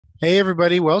Hey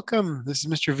everybody, welcome. This is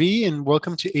Mr. V and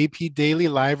welcome to AP Daily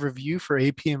Live Review for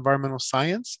AP Environmental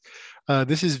Science.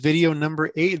 This is video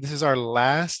number 8. This is our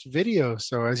last video.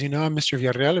 So as you know, I'm Mr.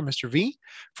 Villarreal or Mr. V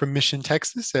from Mission,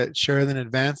 Texas at Sheridan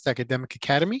Advanced Academic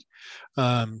Academy.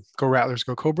 Go Rattlers,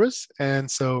 go Cobras.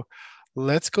 And so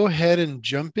let's go ahead and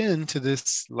jump into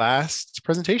this last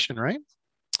presentation, right?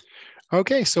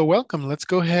 Okay, so welcome. Let's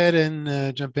go ahead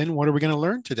and jump in. What are we going to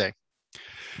learn today?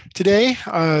 Today,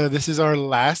 this is our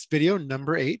last video,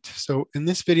 number 8. So in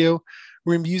this video,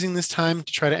 we're going to be using this time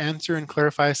to try to answer and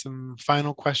clarify some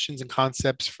final questions and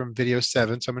concepts from video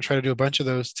 7. So I'm going to try to do a bunch of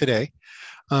those today.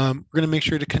 We're going to make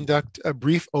sure to conduct a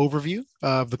brief overview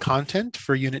of the content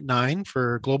for Unit 9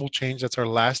 for global change. That's our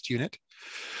last unit.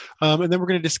 And then we're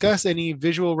going to discuss any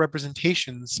visual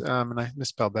representations, and I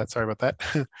misspelled that, sorry about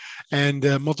that,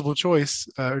 and multiple choice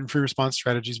and free response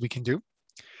strategies we can do.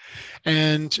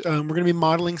 And we're going to be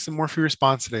modeling some more free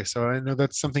response today. So I know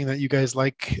that's something that you guys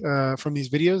like from these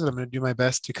videos. And I'm going to do my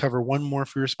best to cover one more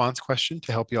free response question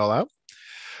to help you all out.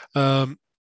 And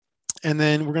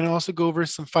then we're going to also go over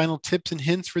some final tips and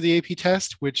hints for the AP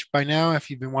test, which by now, if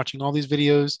you've been watching all these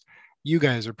videos, you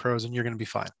guys are pros and you're going to be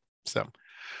fine. So,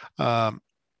 and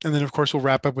then of course, we'll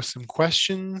wrap up with some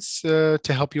questions to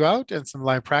help you out and some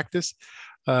live practice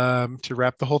to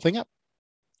wrap the whole thing up.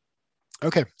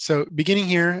 Okay, so beginning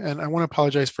here, and I want to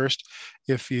apologize first.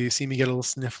 If you see me get a little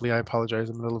sniffly, I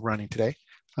apologize. I'm a little runny today.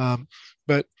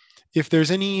 But if there's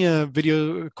any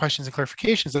video questions and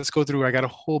clarifications, let's go through. I got a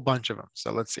whole bunch of them,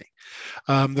 so let's see.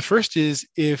 The first is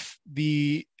if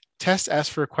the test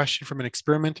asks for a question from an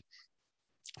experiment,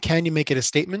 can you make it a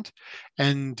statement?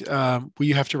 And will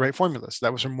you have to write formulas? So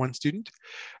that was from one student.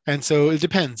 And so it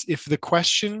depends. If the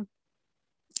question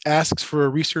asks for a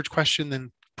research question,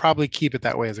 then probably keep it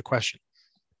that way as a question.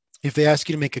 If they ask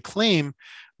you to make a claim,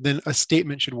 then a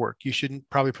statement should work. You shouldn't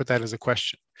probably put that as a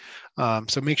question.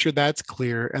 So make sure that's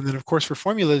clear. And then of course, for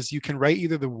formulas, you can write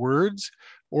either the words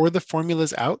or the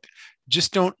formulas out.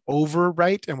 Just don't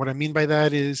overwrite. And what I mean by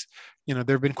that is, there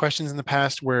have been questions in the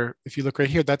past where if you look right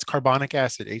here, that's carbonic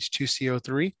acid,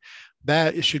 H2CO3.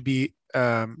 That it should be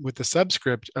with the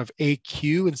subscript of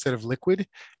AQ instead of liquid.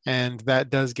 And that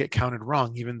does get counted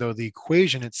wrong, even though the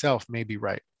equation itself may be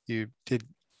right. You did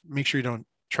make sure you don't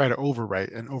try to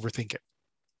overwrite and overthink it.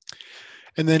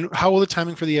 And then how will the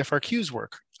timing for the FRQs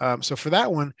work? So for that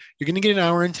one, you're going to get an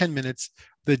hour and 10 minutes.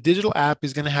 The digital app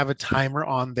is going to have a timer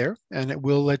on there, and it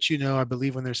will let you know, I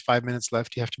believe, when there's 5 minutes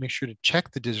left. You have to make sure to check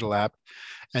the digital app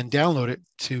and download it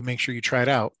to make sure you try it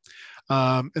out.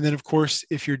 And then, of course,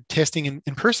 if you're testing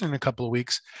in person in a couple of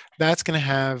weeks, that's going to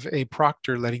have a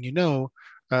proctor letting you know,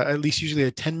 at least usually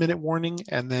a 10-minute warning,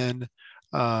 and then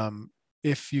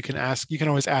if you can ask, you can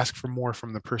always ask for more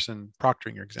from the person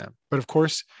proctoring your exam. But of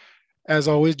course, as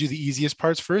always, do the easiest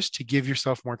parts first to give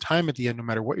yourself more time at the end, no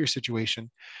matter what your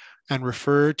situation, and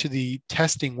refer to the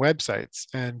testing websites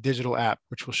and digital app,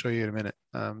 which we'll show you in a minute.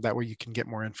 That way you can get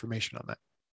more information on that.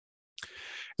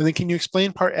 And then can you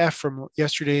explain part F from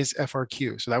yesterday's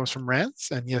FRQ? So that was from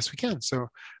Rance, and yes, we can. So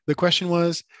the question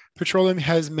was, petroleum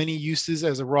has many uses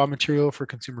as a raw material for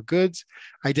consumer goods.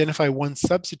 Identify one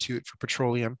substitute for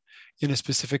petroleum in a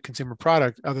specific consumer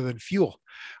product other than fuel.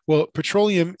 Well,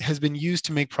 petroleum has been used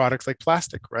to make products like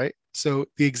plastic, right? So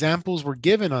the examples were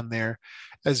given on there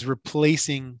as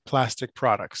replacing plastic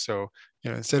products. So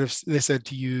instead of, they said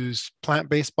to use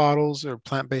plant-based bottles or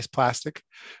plant-based plastic,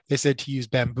 they said to use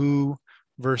bamboo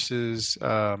versus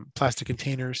plastic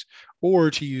containers, or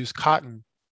to use cotton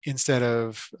instead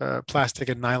of plastic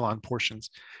and nylon portions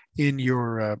in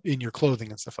your clothing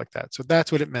and stuff like that. So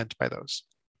that's what it meant by those.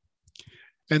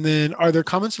 And then, are there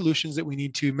common solutions that we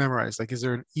need to memorize? Like, is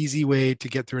there an easy way to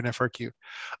get through an FRQ?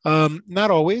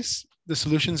 Not always. The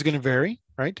solution is going to vary,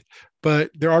 right? But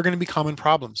there are going to be common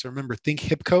problems. So remember, think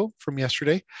HIPCO from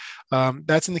yesterday.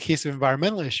 That's in the case of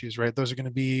environmental issues, right? Those are going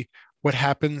to be what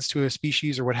happens to a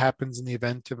species or what happens in the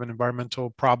event of an environmental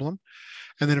problem.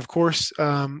 And then, of course,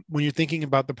 when you're thinking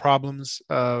about the problems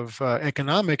of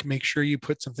economic, make sure you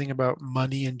put something about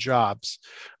money and jobs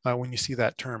when you see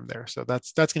that term there. So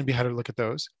that's going to be how to look at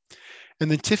those. And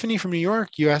then Tiffany from New York,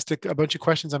 you asked a bunch of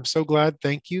questions. I'm so glad.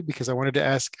 Thank you, because I wanted to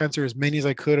answer as many as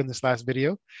I could in this last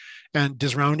video. And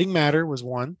does rounding matter was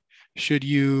one. Should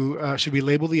we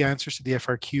label the answers to the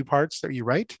FRQ parts that you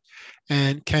write?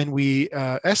 And can we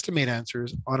estimate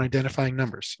answers on identifying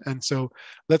numbers? And so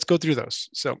let's go through those.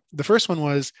 So the first one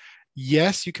was,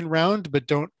 yes, you can round, but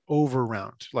don't over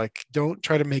round. Like, don't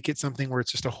try to make it something where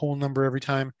it's just a whole number every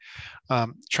time.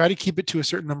 Try to keep it to a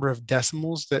certain number of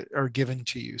decimals that are given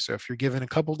to you. So if you're given a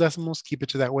couple decimals, keep it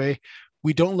to that way.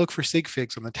 We don't look for sig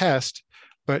figs on the test,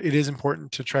 but it is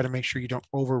important to try to make sure you don't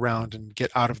overround and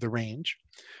get out of the range.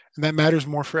 And that matters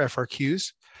more for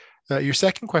FRQs. Your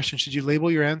second question, should you label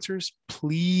your answers?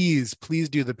 Please, please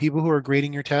do. The people who are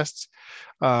grading your tests,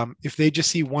 if they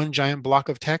just see one giant block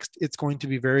of text, it's going to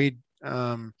be very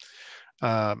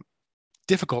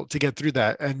difficult to get through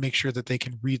that and make sure that they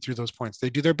can read through those points. They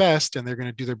do their best and they're going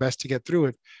to do their best to get through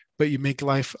it, but you make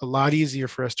life a lot easier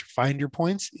for us to find your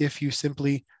points if you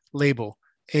simply label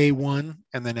A1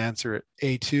 and then answer it,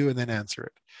 A2 and then answer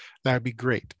it. That would be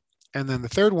great. And then the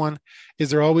third one, is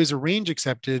there always a range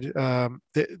accepted?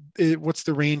 What's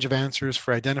the range of answers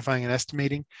for identifying and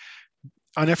estimating?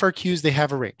 On FRQs, they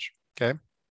have a range, okay?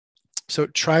 So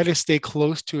try to stay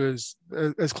close to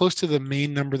as close to the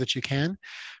main number that you can,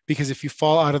 because if you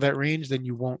fall out of that range, then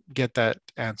you won't get that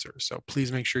answer. So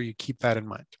please make sure you keep that in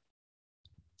mind.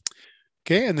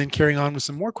 Okay, and then carrying on with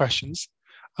some more questions.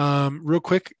 Real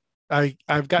quick,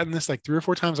 I've gotten this like 3 or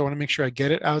 4 times. I want to make sure I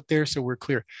get it out there so we're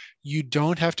clear. You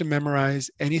don't have to memorize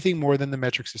anything more than the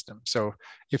metric system. So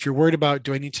if you're worried about,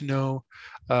 do I need to know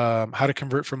how to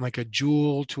convert from like a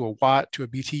joule to a watt to a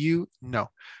BTU? No.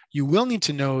 You will need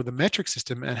to know the metric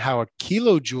system and how a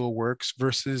kilojoule works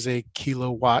versus a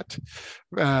kilowatt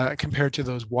compared to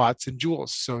those watts and joules.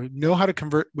 So know how to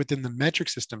convert within the metric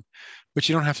system, but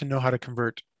you don't have to know how to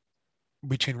convert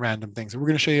between random things. And we're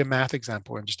going to show you a math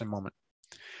example in just a moment.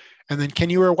 And then can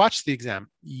you watch the exam?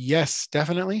 Yes,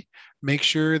 definitely. Make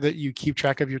sure that you keep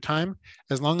track of your time.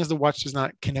 As long as the watch does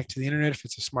not connect to the internet, if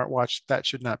it's a smartwatch, that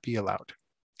should not be allowed.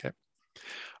 Okay.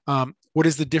 What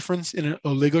is the difference in an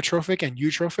oligotrophic and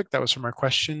eutrophic? That was from our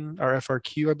question, our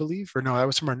FRQ, I believe, or no, that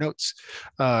was from our notes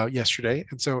yesterday.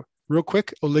 And so real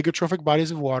quick, oligotrophic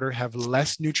bodies of water have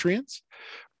less nutrients,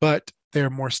 but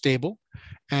they're more stable.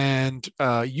 And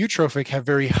eutrophic have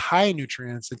very high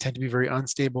nutrients and tend to be very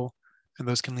unstable. And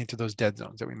those can lead to those dead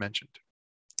zones that we mentioned.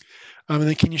 And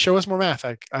then can you show us more math?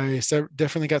 I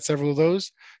definitely got several of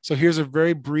those. So here's a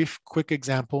very brief, quick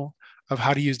example of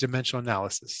how to use dimensional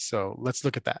analysis. So let's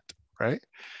look at that, right?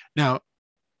 Now,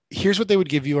 here's what they would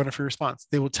give you on a free response.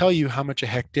 They will tell you how much a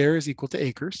hectare is equal to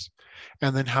acres,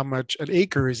 and then how much an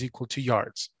acre is equal to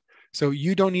yards. So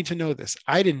you don't need to know this.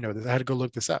 I didn't know this. I had to go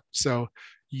look this up. So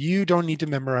you don't need to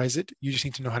memorize it. You just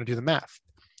need to know how to do the math.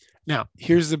 Now,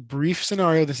 here's a brief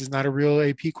scenario. This is not a real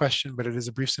AP question, but it is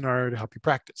a brief scenario to help you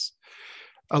practice.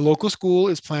 A local school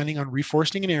is planning on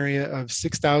reforesting an area of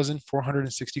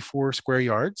 6,464 square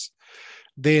yards.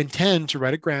 They intend to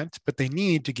write a grant, but they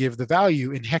need to give the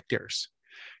value in hectares.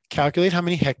 Calculate how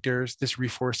many hectares this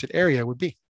reforested area would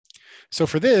be. So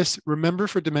for this, remember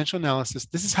for dimensional analysis,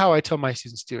 this is how I tell my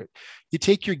students to do it. You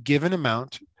take your given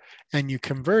amount and you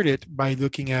convert it by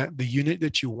looking at the unit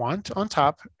that you want on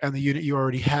top and the unit you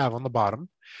already have on the bottom.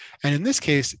 And in this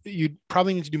case, you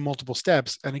probably need to do multiple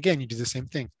steps. And again, you do the same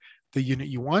thing, the unit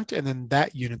you want, and then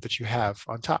that unit that you have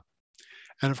on top.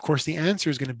 And of course, the answer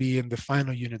is going to be in the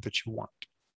final unit that you want,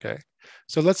 okay?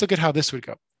 So let's look at how this would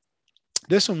go.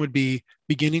 This one would be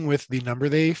beginning with the number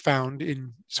they found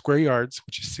in square yards,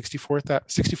 which is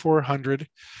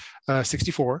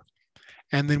 6,464.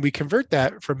 And then we convert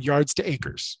that from yards to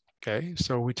acres. Okay,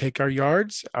 so we take our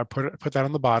yards, put that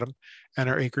on the bottom, and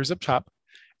our acres up top,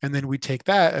 and then we take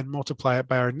that and multiply it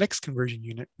by our next conversion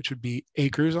unit, which would be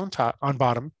acres on top, on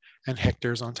bottom, and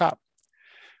hectares on top.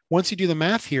 Once you do the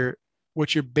math here,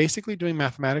 what you're basically doing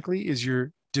mathematically is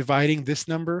you're dividing this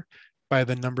number by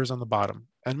the numbers on the bottom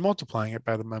and multiplying it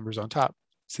by the numbers on top.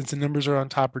 Since the numbers are on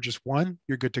top are just 1,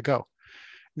 you're good to go.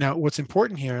 Now, what's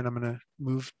important here, and I'm going to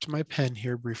move to my pen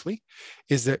here briefly,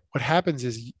 is that what happens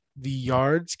is the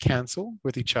yards cancel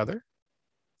with each other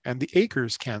and the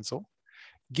acres cancel,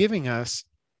 giving us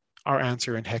our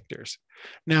answer in hectares.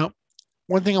 Now,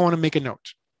 one thing I want to make a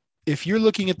note. If you're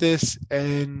looking at this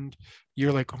and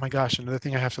you're like, oh my gosh, another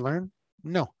thing I have to learn?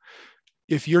 No.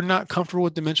 If you're not comfortable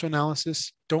with dimensional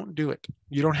analysis, don't do it.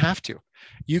 You don't have to.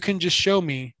 You can just show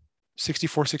me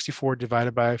 6464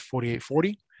 divided by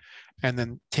 4840, and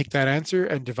then take that answer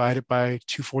and divide it by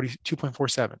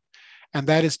 2.47. And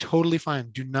that is totally fine.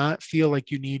 Do not feel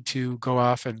like you need to go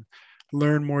off and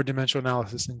learn more dimensional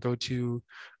analysis and go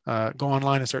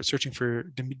online and start searching for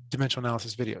dimensional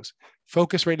analysis videos.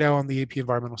 Focus right now on the AP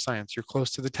Environmental Science. You're close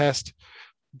to the test.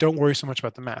 Don't worry so much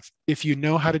about the math. If you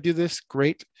know how to do this,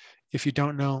 great. If you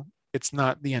don't know, it's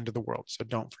not the end of the world. So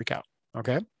don't freak out,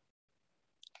 okay?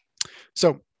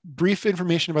 So brief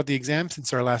information about the exam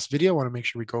since our last video. I want to make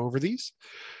sure we go over these.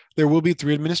 There will be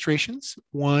 3 administrations,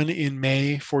 one in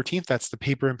May 14th. That's the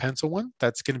paper and pencil one.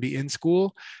 That's going to be in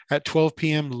school at 12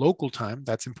 p.m. local time.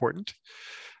 That's important.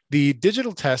 The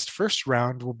digital test first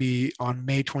round will be on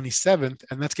May 27th,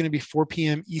 and that's going to be 4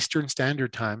 p.m. Eastern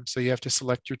Standard Time. So you have to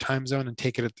select your time zone and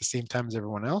take it at the same time as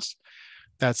everyone else.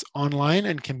 That's online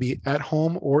and can be at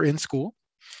home or in school.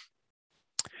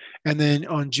 And then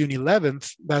on June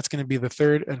 11th, that's going to be the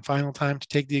third and final time to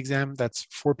take the exam. That's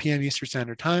 4 p.m. Eastern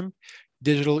Standard Time,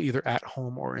 digital, either at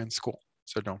home or in school.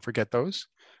 So don't forget those,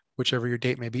 whichever your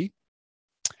date may be.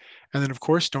 And then, of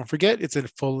course, don't forget, it's a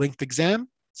full-length exam.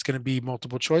 It's going to be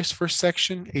multiple choice first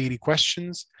section, 80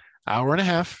 questions, hour and a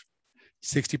half.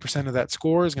 60% of that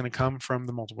score is going to come from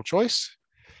the multiple choice.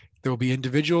 There will be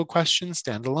individual questions,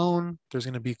 standalone. There's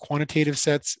going to be quantitative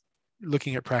sets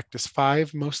looking at practice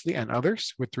 5 mostly and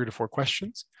others with 3 to 4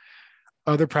 questions.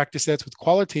 Other practice sets with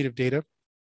qualitative data,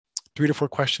 3 to 4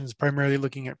 questions, primarily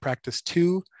looking at practice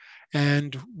 2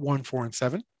 and 1, 4, and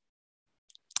 7.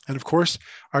 And of course,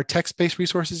 our text-based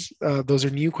resources, those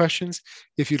are new questions.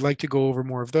 If you'd like to go over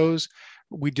more of those,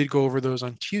 we did go over those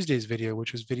on Tuesday's video,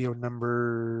 which was video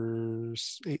number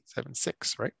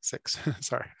 876, right? 6,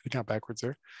 sorry, I count backwards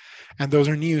there. And those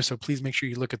are new, so please make sure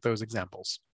you look at those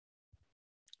examples.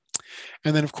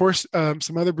 And then of course,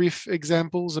 some other brief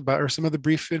examples about, or some other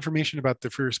brief information about the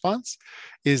free response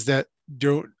is that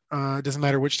doesn't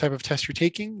matter which type of test you're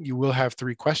taking, you will have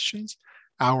 3 questions,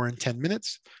 hour and 10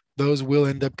 minutes. Those will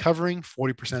end up covering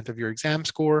 40% of your exam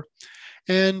score.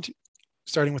 And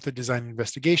starting with the design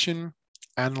investigation,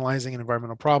 analyzing an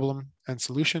environmental problem and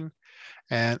solution,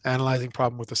 and analyzing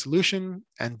problem with a solution,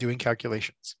 and doing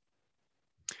calculations.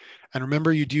 And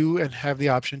remember, you do and have the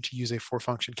option to use a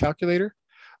 4-function calculator.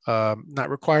 Not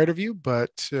required of you,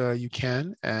 but you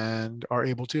can and are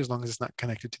able to, as long as it's not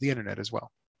connected to the internet as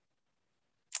well.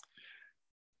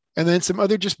 And then some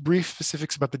other just brief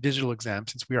specifics about the digital exam,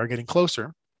 since we are getting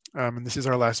closer. And this is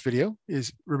our last video,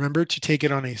 is remember to take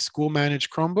it on a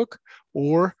school-managed Chromebook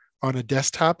or on a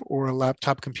desktop or a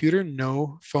laptop computer.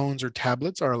 No phones or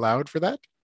tablets are allowed for that.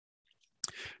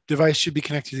 Device should be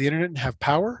connected to the internet and have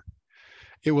power.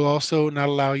 It will also not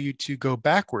allow you to go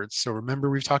backwards. So remember,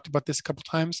 we've talked about this a couple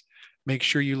times. Make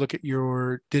sure you look at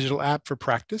your digital app for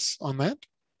practice on that.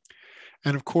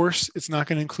 And of course, it's not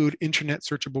going to include internet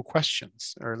searchable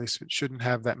questions, or at least it shouldn't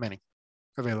have that many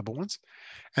available ones.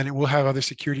 And it will have other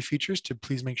security features to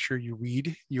please make sure you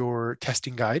read your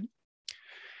testing guide.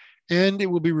 And it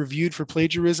will be reviewed for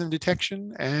plagiarism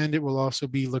detection, and it will also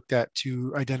be looked at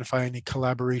to identify any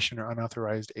collaboration or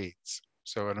unauthorized aids.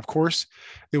 So, and of course,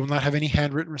 it will not have any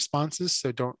handwritten responses,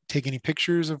 so don't take any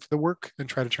pictures of the work and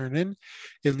try to turn it in.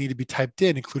 It'll need to be typed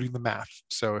in, including the math.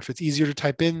 So if it's easier to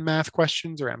type in math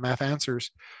questions or math answers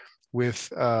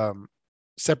with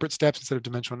separate steps instead of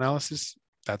dimensional analysis,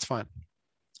 that's fine.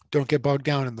 Don't get bogged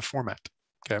down in the format,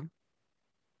 okay?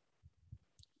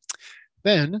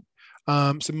 Then,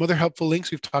 some other helpful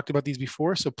links, we've talked about these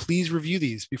before, so please review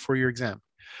these before your exam.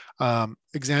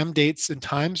 Exam dates and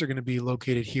times are going to be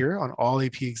located here on all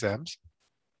AP exams.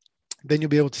 Then you'll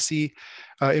be able to see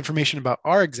information about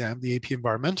our exam, the AP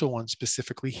Environmental one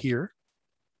specifically here.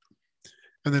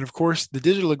 And then of course, the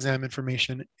digital exam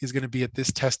information is going to be at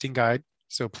this testing guide.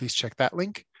 So please check that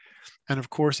link. And of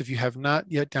course, if you have not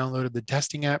yet downloaded the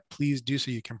testing app, please do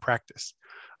so you can practice.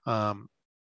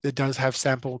 It does have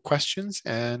sample questions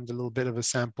and a little bit of a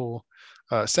sample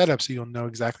setup, so you'll know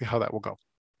exactly how that will go.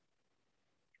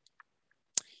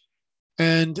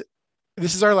 And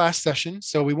this is our last session,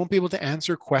 so we won't be able to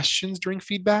answer questions during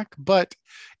feedback, but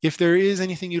if there is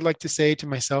anything you'd like to say to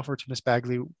myself or to Ms.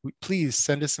 Bagley, please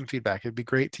send us some feedback. It'd be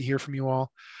great to hear from you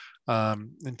all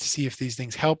and to see if these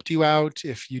things helped you out,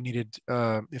 if you needed,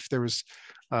 if there was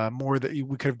more that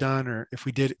we could have done, or if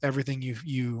we did everything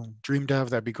you dreamed of,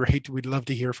 that'd be great. We'd love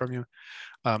to hear from you.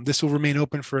 This will remain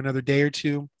open for another day or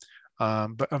two,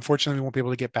 but unfortunately we won't be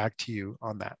able to get back to you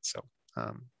on that. So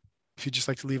if you'd just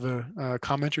like to leave a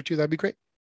comment or two, that'd be great.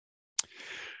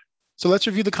 So let's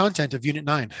review the content of Unit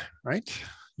 9, right?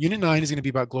 Unit 9 is going to be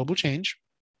about global change.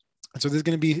 And so there's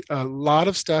going to be a lot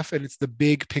of stuff, and it's the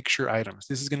big picture items.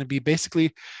 This is going to be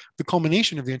basically the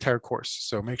culmination of the entire course.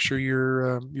 So make sure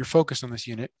you're focused on this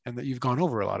unit and that you've gone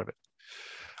over a lot of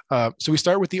it. So we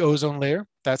start with the ozone layer.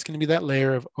 That's going to be that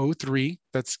layer of O3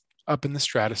 that's up in the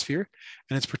stratosphere,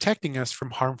 and it's protecting us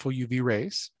from harmful UV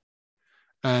rays.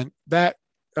 And that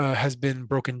has been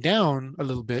broken down a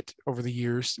little bit over the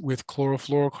years with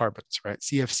chlorofluorocarbons, right?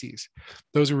 CFCs.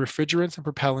 Those are refrigerants and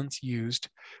propellants used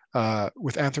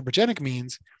with anthropogenic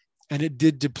means, and it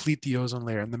did deplete the ozone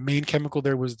layer. And the main chemical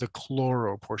there was the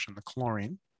chloro portion, the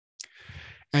chlorine.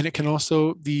 And it can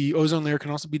also, the ozone layer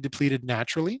can also be depleted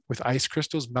naturally with ice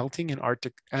crystals melting in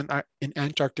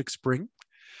Antarctic spring.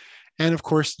 And of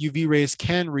course, UV rays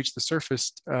can reach the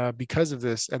surface because of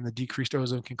this, and the decreased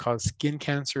ozone can cause skin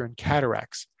cancer and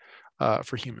cataracts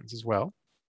for humans as well.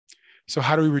 So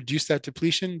how do we reduce that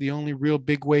depletion? The only real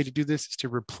big way to do this is to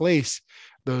replace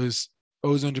those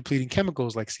ozone depleting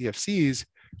chemicals like CFCs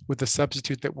with a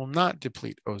substitute that will not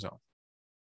deplete ozone.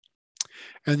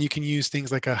 And you can use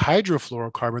things like a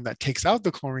hydrofluorocarbon that takes out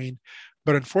the chlorine,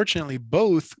 but unfortunately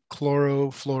both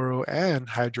chloro, fluoro, and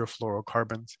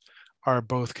hydrofluorocarbons are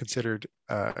both considered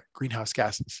greenhouse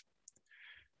gases.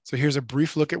 So here's a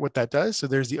brief look at what that does. So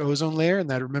there's the ozone layer, and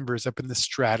that, remember, is up in the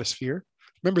stratosphere.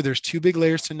 Remember, there's two big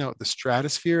layers to note, the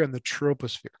stratosphere and the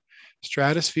troposphere.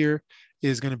 Stratosphere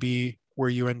is going to be where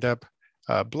you end up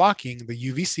blocking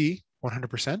the UVC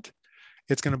 100%.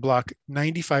 It's going to block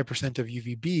 95% of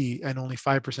UVB and only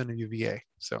 5% of UVA.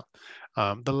 So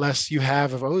the less you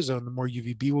have of ozone, the more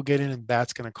UVB will get in, and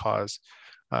that's going to cause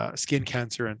skin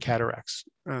cancer and cataracts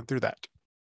through that.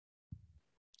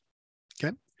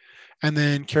 Okay. And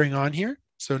then carrying on here.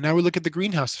 So now we look at the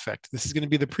greenhouse effect. This is going to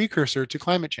be the precursor to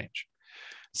climate change.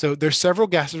 So there's several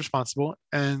gases responsible,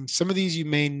 and some of these you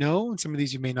may know and some of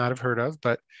these you may not have heard of,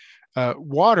 but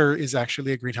water is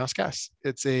actually a greenhouse gas.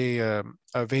 It's a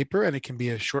vapor, and it can be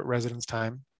a short residence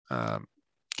time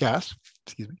gas,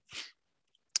 excuse me.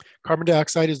 Carbon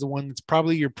dioxide is the one that's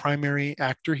probably your primary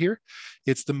actor here.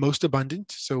 It's the most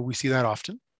abundant, so we see that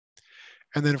often.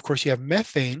 And then of course you have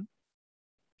methane,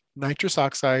 nitrous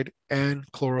oxide, and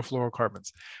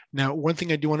chlorofluorocarbons. Now, one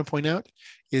thing I do want to point out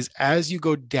is as you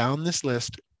go down this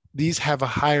list, these have a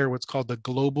higher what's called the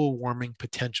global warming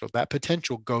potential. That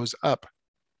potential goes up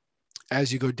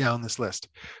as you go down this list.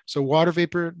 So water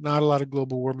vapor, not a lot of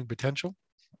global warming potential.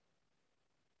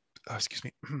 Excuse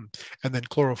me. And then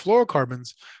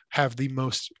chlorofluorocarbons have the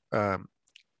most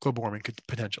global warming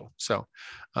potential. So,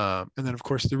 and then of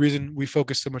course, the reason we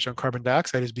focus so much on carbon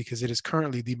dioxide is because it is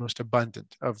currently the most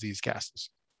abundant of these gases.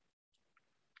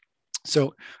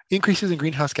 So increases in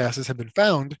greenhouse gases have been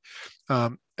found,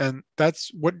 and that's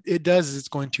what it does is it's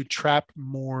going to trap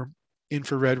more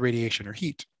infrared radiation or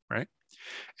heat, right?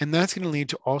 And that's going to lead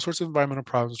to all sorts of environmental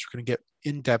problems, which we're going to get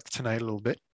in depth tonight a little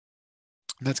bit.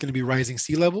 And that's going to be rising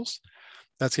sea levels.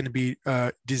 That's going to be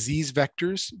disease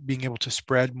vectors being able to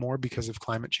spread more because of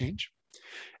climate change.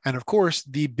 And of course,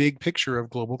 the big picture of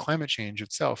global climate change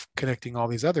itself, connecting all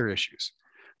these other issues.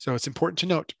 So it's important to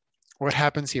note what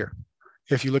happens here.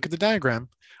 If you look at the diagram,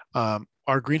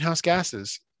 our greenhouse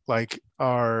gases, like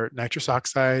our nitrous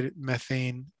oxide,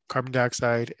 methane, carbon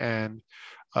dioxide, and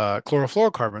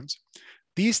chlorofluorocarbons,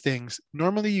 these things,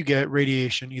 normally you get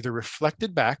radiation either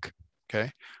reflected back,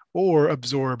 okay, or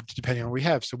absorbed, depending on what we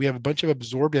have. So we have a bunch of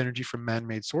absorbed energy from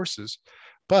man-made sources,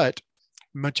 but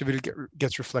much of it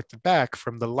gets reflected back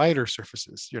from the lighter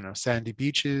surfaces, you know, sandy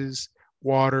beaches,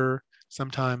 water,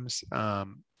 sometimes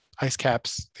ice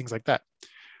caps, things like that.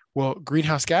 Well,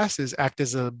 greenhouse gases act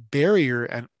as a barrier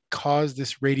and cause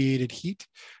this radiated heat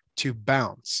to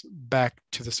bounce back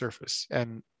to the surface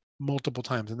and multiple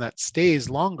times, and that stays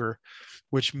longer,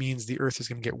 which means the earth is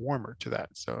going to get warmer to that.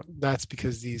 So that's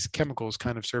because these chemicals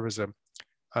kind of serve as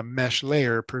a mesh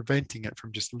layer, preventing it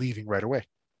from just leaving right away.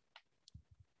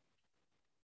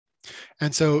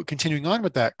 And so continuing on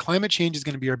with that, climate change is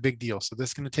going to be our big deal. So this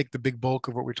is going to take the big bulk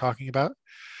of what we're talking about.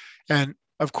 And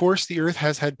of course, the earth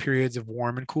has had periods of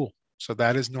warm and cool. So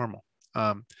that is normal.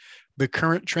 The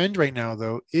current trend right now,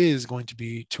 though, is going to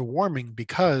be to warming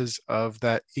because of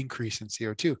that increase in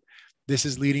CO2. This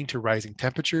is leading to rising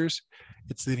temperatures.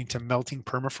 It's leading to melting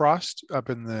permafrost up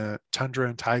in the tundra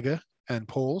and taiga and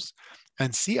poles,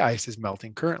 and sea ice is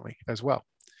melting currently as well.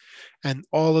 And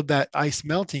all of that ice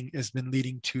melting has been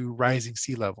leading to rising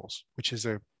sea levels, which is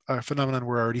a phenomenon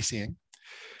we're already seeing.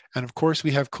 And of course,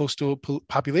 we have coastal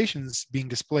populations being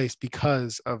displaced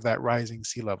because of that rising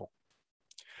sea level.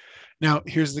 Now,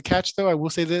 here's the catch, though. I will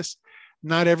say this,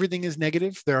 not everything is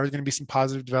negative. There are going to be some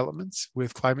positive developments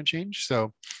with climate change.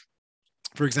 So,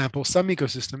 for example, some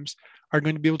ecosystems are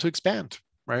going to be able to expand,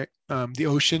 right? The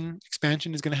ocean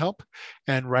expansion is going to help,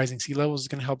 and rising sea levels is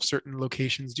going to help certain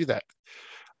locations do that.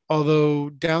 Although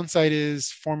downside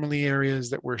is formerly areas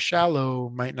that were shallow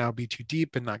might now be too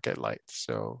deep and not get light.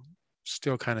 So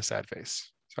still kind of sad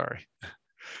face, sorry.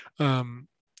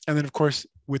 And then of course,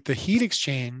 with the heat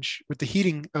exchange, with the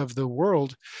heating of the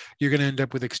world, you're going to end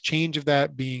up with exchange of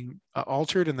that being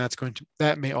altered, and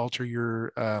that may alter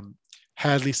your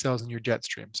Hadley cells in your jet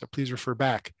stream. So please refer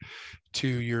back to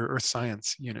your Earth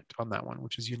Science unit on that one,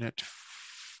 which is unit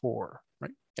 4,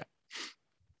 right? Yeah.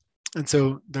 And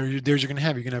so there's you're going to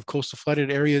have coastal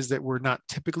flooded areas that were not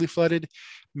typically flooded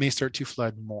may start to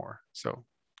flood more. So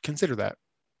consider that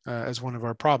as one of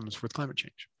our problems with climate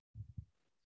change.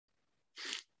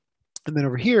 And then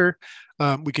over here,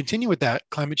 we continue with that.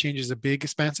 Climate change is a big,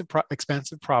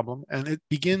 expansive problem, and it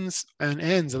begins and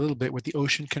ends a little bit with the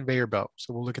ocean conveyor belt.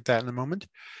 So we'll look at that in a moment.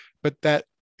 But that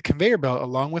conveyor belt,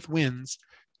 along with winds,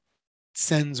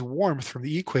 sends warmth from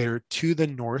the equator to the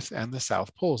north and the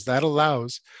south poles. That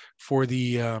allows for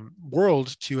the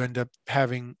world to end up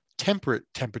having temperate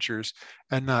temperatures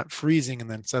and not freezing and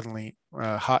then suddenly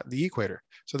hot at the equator.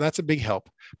 So that's a big help.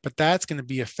 But that's going to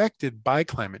be affected by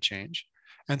climate change.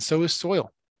 And so is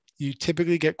soil. You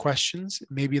typically get questions,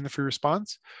 maybe in the free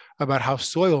response, about how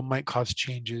soil might cause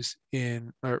changes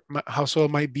in, or how soil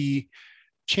might be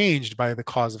changed by the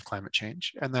cause of climate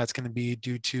change. And that's going to be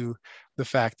due to the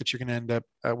fact that you're going to end up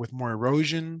with more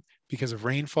erosion because of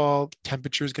rainfall.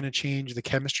 Temperature is going to change the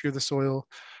chemistry of the soil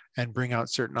and bring out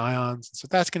certain ions. So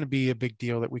that's going to be a big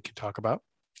deal that we can talk about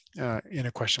in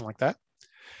a question like that.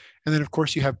 And then, of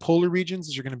course, you have polar regions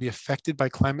that are going to be affected by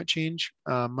climate change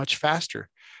much faster.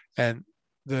 And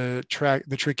the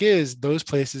trick is those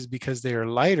places, because they are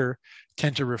lighter,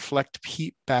 tend to reflect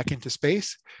heat back into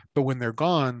space. But when they're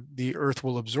gone, the Earth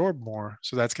will absorb more.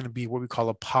 So that's going to be what we call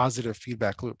a positive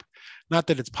feedback loop. Not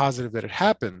that it's positive that it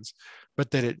happens,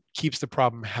 but that it keeps the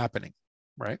problem happening,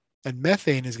 right? And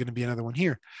methane is going to be another one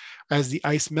here. As the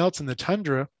ice melts in the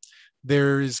tundra,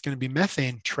 there is going to be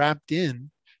methane trapped in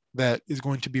that is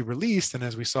going to be released. And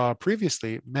as we saw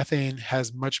previously, methane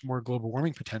has much more global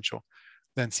warming potential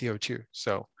than CO2.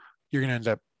 So you're going to end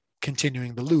up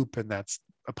continuing the loop, and that's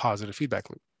a positive feedback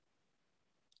loop.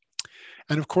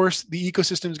 And of course, the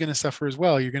ecosystem is going to suffer as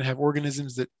well. You're going to have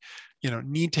organisms that,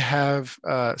 need to have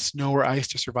snow or ice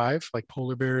to survive, like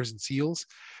polar bears and seals,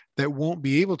 that won't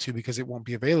be able to because it won't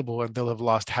be available, and they'll have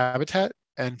lost habitat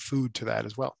and food to that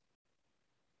as well.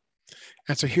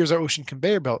 And so here's our ocean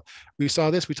conveyor belt. We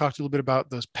saw this. We talked a little bit about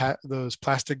those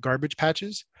plastic garbage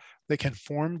patches that can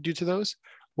form due to those.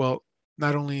 Well,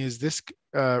 not only is this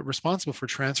responsible for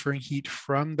transferring heat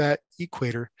from that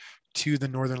equator to the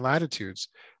northern latitudes,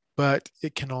 but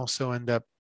it can also end up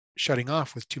shutting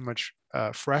off with too much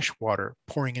fresh water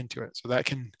pouring into it. So that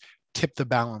can tip the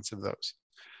balance of those.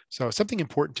 So something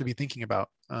important to be thinking about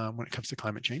when it comes to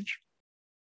climate change.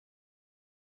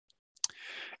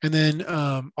 And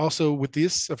then also with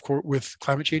this, of course, with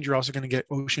climate change, you're also going to get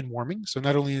ocean warming. So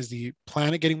not only is the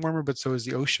planet getting warmer, but so is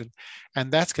the ocean.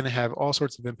 And that's going to have all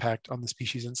sorts of impact on the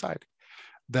species inside.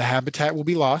 The habitat will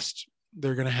be lost.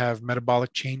 They're going to have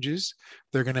metabolic changes.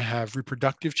 They're going to have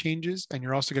reproductive changes. And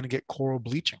you're also going to get coral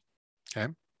bleaching.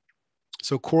 Okay.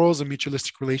 So coral is a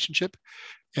mutualistic relationship.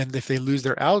 And if they lose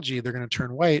their algae, they're going to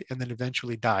turn white and then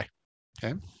eventually die.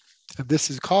 Okay. And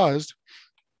this is caused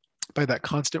by that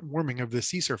constant warming of the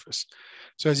sea surface.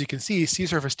 So as you can see, sea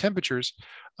surface temperatures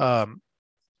from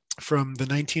the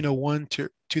 1901 to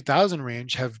 2000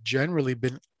 range have generally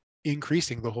been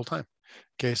increasing the whole time.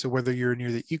 Okay, so whether you're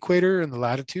near the equator and the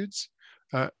latitudes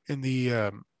in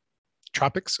the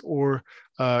tropics, or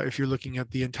if you're looking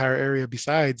at the entire area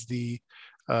besides the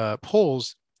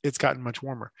poles, it's gotten much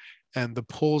warmer. And the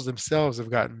poles themselves have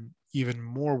gotten even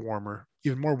more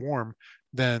warm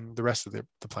than the rest of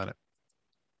the planet.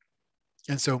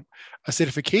 And so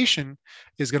acidification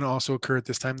is going to also occur at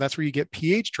this time. That's where you get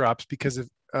pH drops because of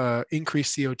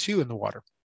increased CO2 in the water.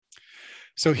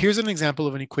 So here's an example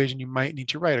of an equation you might need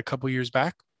to write. A couple years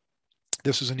back,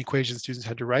 this was an equation students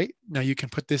had to write. Now you can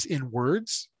put this in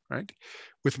words, right?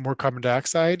 With more carbon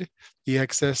dioxide, the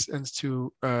excess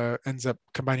ends up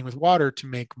combining with water to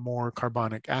make more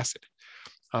carbonic acid.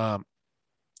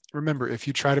 Remember, if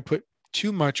you try to put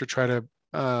too much or try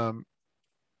to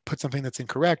put something that's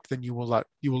incorrect, then you will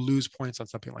lose points on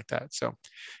something like that. So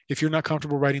if you're not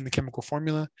comfortable writing the chemical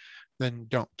formula, then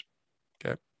don't.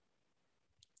 Okay.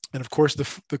 And of course,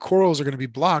 the corals are going to be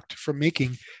blocked from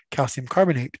making calcium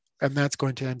carbonate, and that's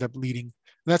going to end up leading.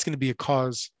 That's going to be an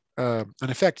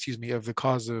effect, of the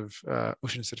cause of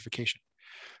ocean acidification.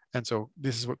 And so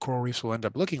this is what coral reefs will end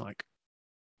up looking like.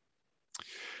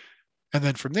 And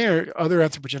then from there, other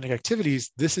anthropogenic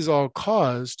activities. This is all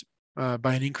caused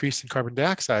by an increase in carbon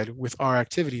dioxide with our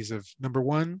activities of, number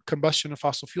one, combustion of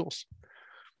fossil fuels.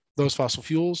 Those fossil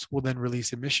fuels will then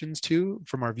release emissions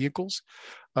from our vehicles.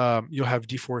 You'll have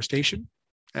deforestation.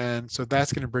 And so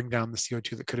that's going to bring down the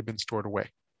CO2 that could have been stored away.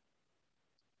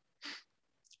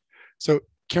 So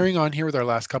carrying on here with our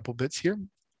last couple bits here,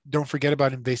 don't forget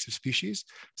about invasive species.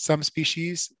 Some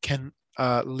species can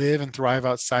live and thrive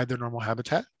outside their normal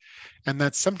habitat. And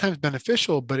that's sometimes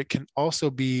beneficial, but it can also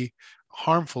be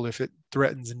harmful if it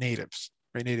threatens natives,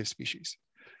 right? Native species.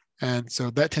 And so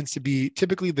that tends to be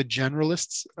typically the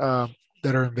generalists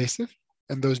that are invasive.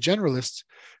 And those generalists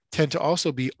tend to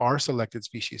also be R-selected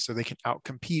species. So they can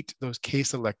outcompete those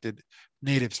K-selected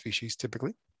native species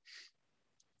typically.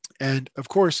 And of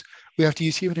course, we have to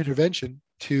use human intervention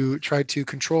to try to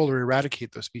control or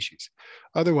eradicate those species.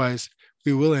 Otherwise,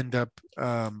 we will end up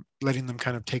letting them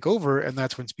kind of take over, and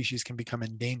that's when species can become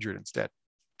endangered instead,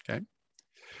 okay?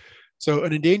 So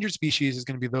an endangered species is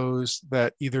going to be those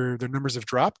that either their numbers have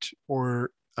dropped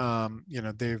or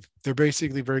they're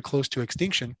basically very close to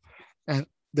extinction, and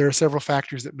there are several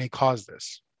factors that may cause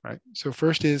this, right? So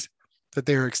first is that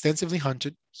they are extensively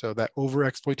hunted, so that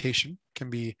overexploitation can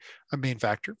be a main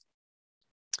factor.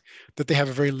 That they have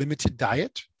a very limited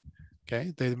diet,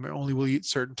 okay? They only will eat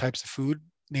certain types of food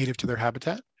native to their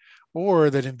habitat, or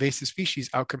that invasive species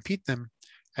outcompete them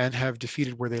and have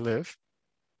defeated where they live.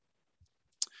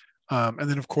 And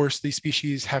then, of course, these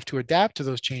species have to adapt to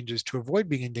those changes to avoid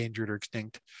being endangered or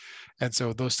extinct. And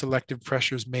so those selective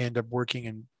pressures may end up working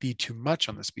and be too much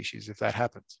on the species if that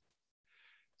happens.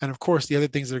 And of course, the other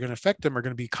things that are going to affect them are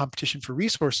going to be competition for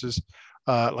resources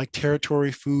like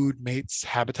territory, food, mates,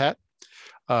 habitat.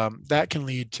 That can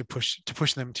lead to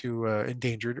push them to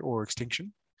endangered or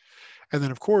extinction. And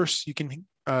then, of course, you can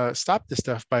stop this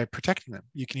stuff by protecting them.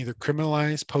 You can either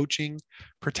criminalize poaching,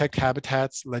 protect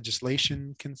habitats,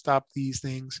 legislation can stop these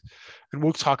things. And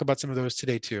we'll talk about some of those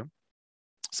today too.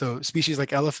 So species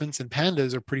like elephants and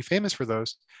pandas are pretty famous for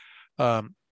those.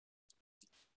 And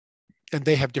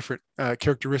they have different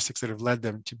characteristics that have led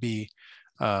them to be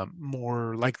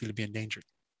more likely to be endangered.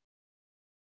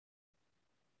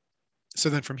 So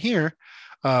then from here,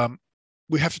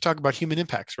 we have to talk about human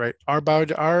impacts, right?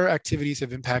 Our activities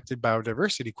have impacted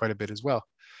biodiversity quite a bit as well.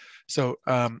 So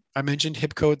I mentioned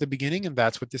HIPCO at the beginning, and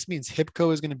that's what this means.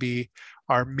 HIPCO is going to be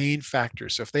our main factor.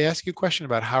 So if they ask you a question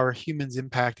about how are humans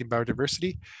impacting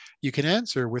biodiversity, you can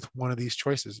answer with one of these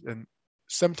choices. And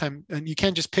you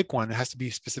can't just pick one. It has to be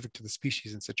specific to the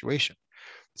species and situation.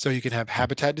 So you can have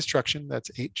habitat destruction,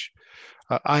 that's H.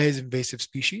 I is invasive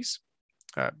species.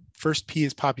 First P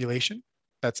is population.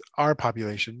 That's our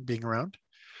population being around.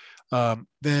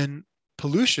 Then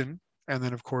pollution, and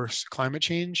then of course climate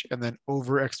change, and then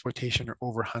overexploitation or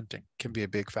overhunting can be a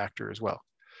big factor as well.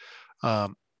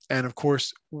 And of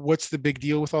course, what's the big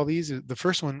deal with all these? The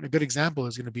first one, a good example,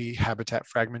 is going to be habitat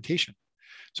fragmentation.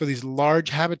 So these large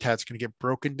habitats are going to get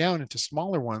broken down into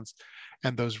smaller ones,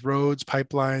 and those roads,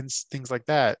 pipelines, things like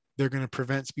that, they're going to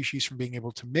prevent species from being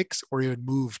able to mix or even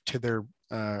move to their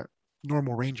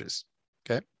normal ranges,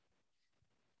 okay?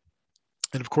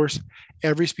 And of course,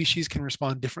 every species can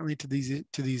respond differently to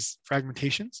these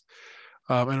fragmentations.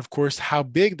 And of course, how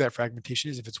big that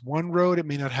fragmentation is. If it's one road, it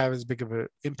may not have as big of an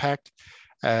impact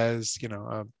as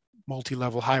a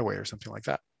multi-level highway or something like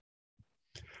that.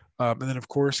 And then of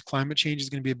course, climate change is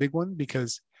going to be a big one,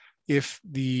 because if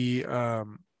the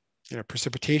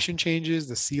precipitation changes,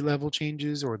 the sea level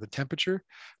changes, or the temperature,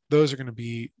 those are going to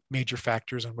be major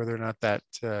factors on whether or not that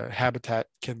habitat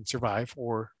can survive,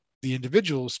 or the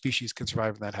individual species can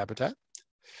survive in that habitat.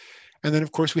 And then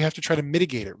of course we have to try to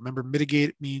mitigate it. Remember,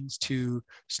 mitigate means to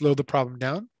slow the problem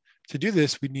down. To do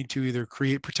this, we need to either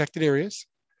create protected areas,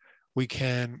 we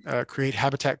can create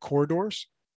habitat corridors,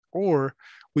 or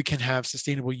we can have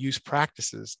sustainable use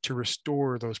practices to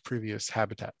restore those previous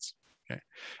habitats. Okay.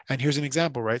 And here's an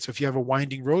example, right? So if you have a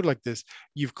winding road like this,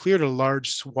 you've cleared a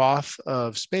large swath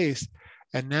of space.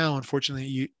 And now,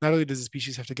 unfortunately, not only does the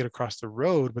species have to get across the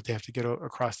road, but they have to get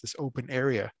across this open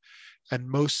area. And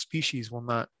most species will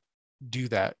not do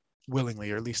that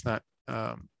willingly, or at least not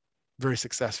very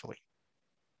successfully.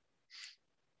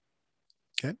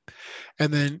 Okay.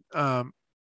 And then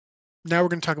now we're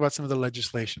going to talk about some of the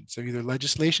legislation. So either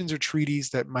legislations or treaties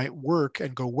that might work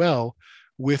and go well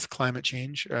with climate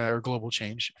change or global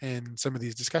change in some of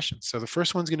these discussions. So the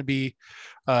first one's going to be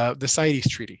the CITES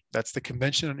Treaty. That's the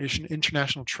Convention on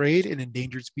International Trade in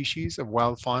Endangered Species of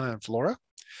Wild Fauna and Flora.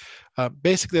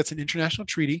 Basically, that's an international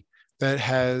treaty that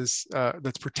has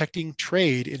that's protecting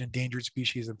trade in endangered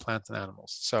species and plants and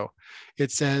animals. So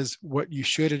it says what you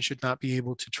should and should not be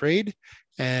able to trade,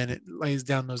 and it lays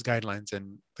down those guidelines,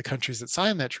 and the countries that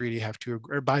sign that treaty have to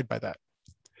abide by that.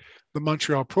 The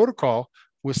Montreal Protocol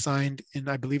was signed in,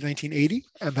 I believe, 1980,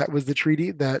 and that was the treaty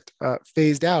that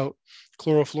phased out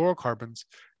chlorofluorocarbons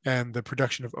and the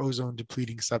production of ozone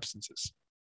depleting substances.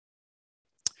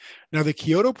 Now, the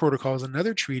Kyoto Protocol is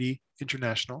another treaty,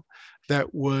 international,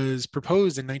 that was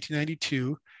proposed in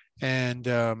 1992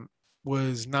 and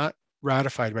was not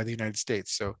ratified by the United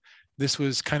States. So this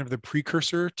was kind of the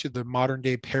precursor to the modern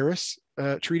day Paris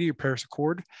Treaty or Paris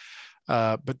Accord,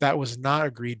 but that was not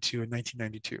agreed to in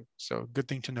 1992. So good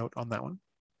thing to note on that one.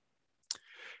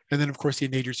 And then, of course, the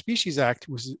Endangered Species Act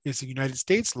is a United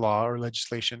States law or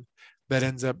legislation that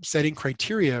ends up setting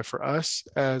criteria for us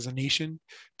as a nation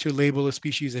to label a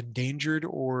species endangered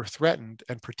or threatened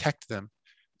and protect them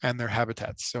and their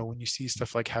habitats. So when you see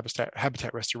stuff like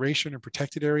habitat restoration or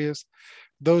protected areas,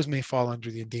 those may fall under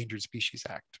the Endangered Species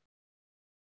Act.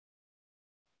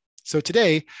 So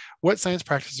today, what science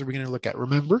practices are we going to look at?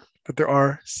 Remember that there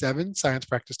are 7 science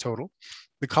practice total.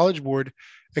 The College Board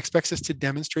expects us to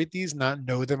demonstrate these, not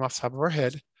know them off the top of our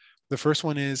head. The first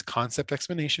one is concept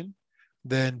explanation,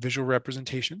 then visual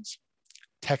representations,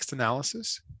 text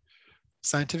analysis,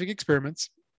 scientific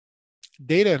experiments,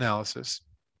 data analysis,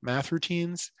 math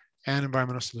routines, and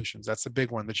environmental solutions. That's a big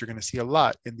one that you're going to see a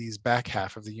lot in these back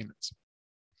half of the units.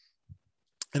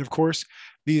 And of course,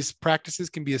 these practices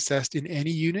can be assessed in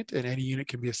any unit, and any unit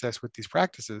can be assessed with these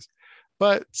practices,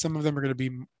 but some of them are going to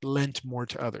be lent more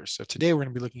to others. So today we're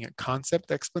going to be looking at concept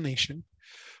explanation,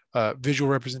 visual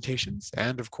representations,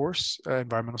 and of course,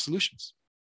 environmental solutions.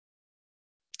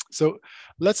 So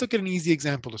let's look at an easy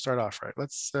example to start off, right?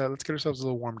 Let's get ourselves a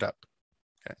little warmed up.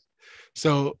 Okay.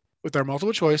 So with our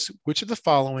multiple choice, which of the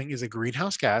following is a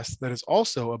greenhouse gas that is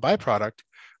also a byproduct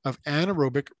of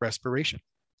anaerobic respiration?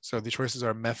 So the choices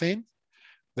are methane,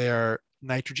 they are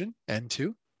nitrogen,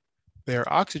 N2, they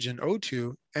are oxygen,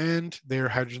 O2, and they are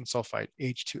hydrogen sulfide,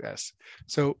 H2S.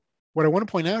 So what I want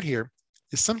to point out here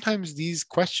is sometimes these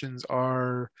questions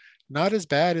are not as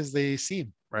bad as they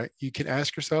seem, right? You can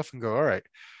ask yourself and go, all right,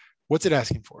 what's it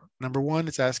asking for? Number one,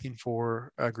 it's asking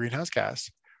for a greenhouse gas.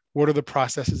 What are the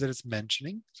processes that it's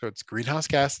mentioning? So it's greenhouse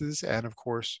gases and of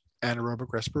course,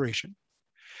 anaerobic respiration.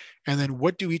 And then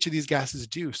what do each of these gases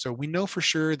do? So we know for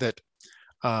sure that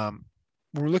when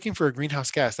we're looking for a greenhouse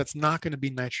gas, that's not going to be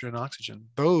nitrogen and oxygen.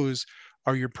 Those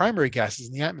are your primary gases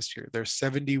in the atmosphere. There's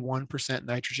 71%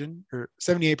 nitrogen or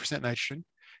 78% nitrogen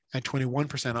and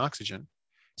 21% oxygen.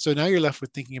 So now you're left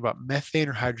with thinking about methane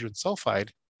or hydrogen sulfide.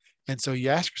 And so you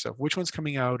ask yourself, which one's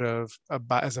coming out of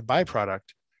as a byproduct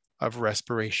of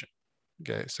respiration?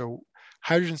 Okay, so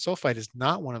hydrogen sulfide is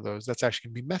not one of those. That's actually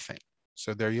going to be methane.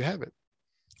 So there you have it.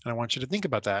 And I want you to think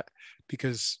about that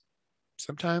because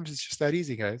sometimes it's just that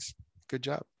easy, guys. Good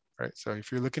job, right? So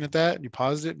if you're looking at that and you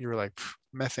paused it and you were like,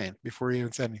 methane, before you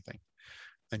even said anything,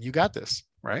 then you got this,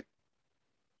 right?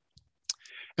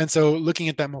 And so looking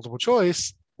at that multiple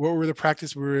choice, what were the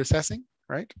practices we were assessing,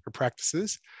 right? Or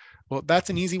practices? Well,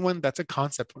 that's an easy one. That's a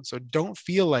concept one. So don't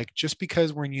feel like just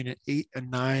because we're in unit 8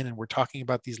 and 9 and we're talking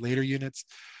about these later units,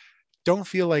 don't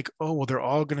feel like, oh, well, they're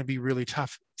all going to be really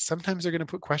tough. Sometimes they're going to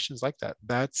put questions like that.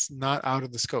 That's not out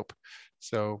of the scope.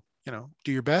 So,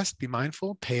 do your best, be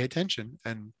mindful, pay attention,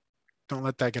 and don't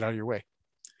let that get out of your way.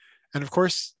 And of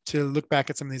course, to look back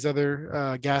at some of these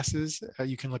other gases,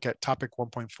 you can look at topic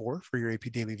 1.4 for your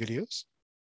AP Daily videos.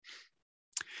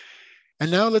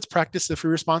 And now let's practice the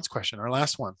free response question, our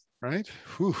last one, right?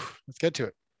 Whew, let's get to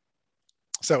it.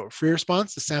 So free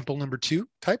response, the sample number 2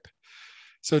 type.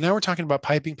 So now we're talking about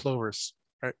piping plovers,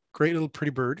 right? Great little pretty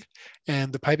bird.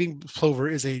 And the piping plover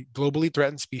is a globally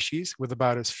threatened species with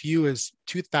about as few as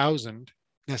 2,000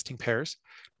 nesting pairs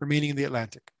remaining in the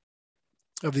Atlantic.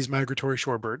 Of these migratory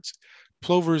shorebirds,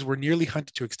 plovers were nearly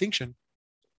hunted to extinction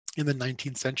in the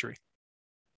 19th century.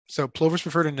 So plovers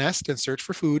prefer to nest and search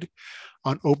for food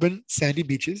on open sandy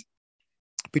beaches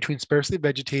between sparsely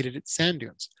vegetated sand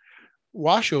dunes.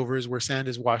 Washovers, where sand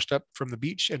is washed up from the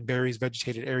beach and buries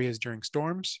vegetated areas during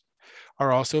storms,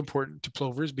 are also important to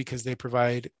plovers because they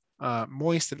provide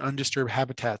moist and undisturbed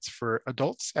habitats for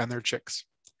adults and their chicks.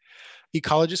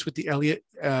 Ecologists with the Elliott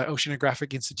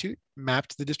Oceanographic Institute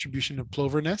mapped the distribution of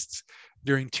plover nests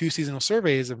during 2 seasonal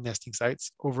surveys of nesting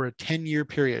sites over a 10-year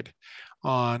period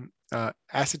on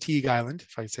Assateague Island,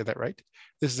 if I say that right.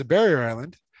 This is a barrier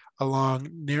island along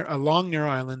a long narrow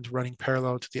island running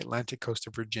parallel to the Atlantic coast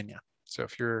of Virginia. So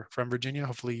if you're from Virginia,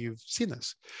 hopefully you've seen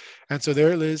this. And so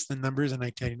there it is, the numbers in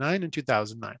 1999 and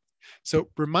 2009. So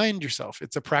remind yourself,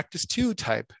 it's a practice 2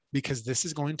 type because this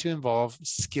is going to involve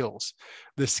skills.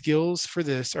 The skills for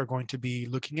this are going to be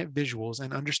looking at visuals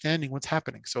and understanding what's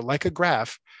happening. So like a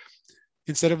graph,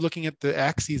 instead of looking at the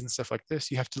axes and stuff like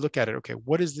this, you have to look at it. Okay,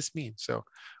 what does this mean? So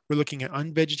we're looking at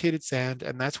unvegetated sand,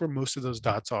 and that's where most of those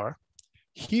dots are.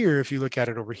 Here, if you look at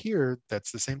it over here,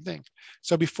 that's the same thing.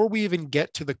 So before we even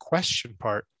get to the question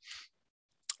part,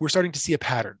 we're starting to see a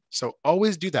pattern. So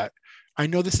always do that. I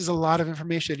know this is a lot of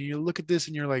information. You look at this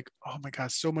and you're like, oh my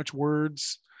God, so much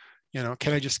words.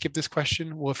 Can I just skip this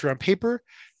question? Well, if you're on paper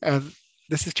and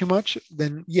this is too much,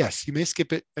 then yes, you may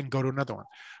skip it and go to another one.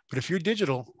 But if you're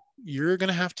digital, you're going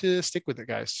to have to stick with it,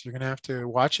 guys. You're going to have to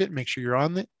watch it, make sure you're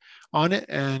on it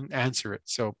and answer it.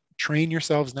 So train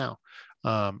yourselves now.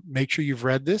 Make sure you've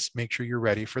read this, make sure you're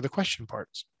ready for the question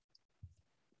parts.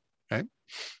 Okay.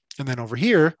 And then over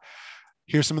here,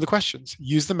 here's some of the questions.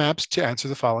 Use the maps to answer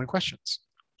the following questions.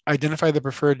 identify the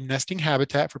preferred nesting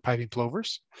habitat for piping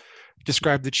plovers,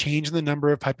 describe the change in the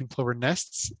number of piping plover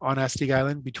nests on Astig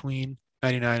Island between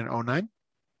 99 and 09,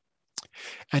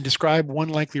 and describe one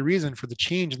likely reason for the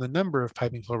change in the number of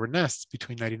piping plover nests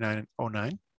between 99 and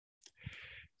 09.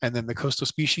 And then the coastal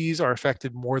species are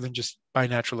affected more than just by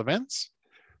natural events.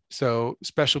 So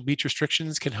special beach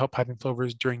restrictions can help piping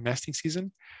plovers during nesting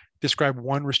season. Describe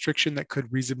one restriction that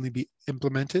could reasonably be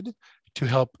implemented to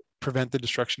help prevent the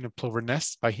destruction of plover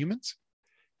nests by humans.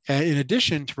 And in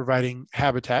addition to providing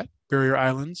habitat, barrier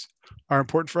islands are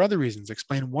important for other reasons.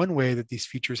 Explain one way that these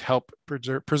features help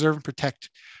preserve and protect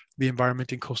the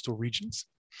environment in coastal regions.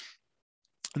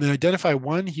 And then identify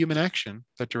one human action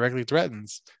that directly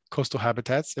threatens coastal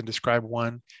habitats and describe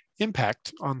one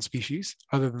impact on species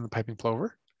other than the piping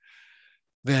plover.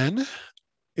 Then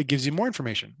it gives you more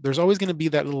information. There's always going to be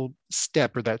that little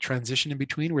step or that transition in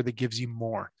between where that gives you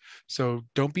more. So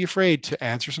don't be afraid to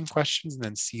answer some questions and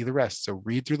then see the rest. So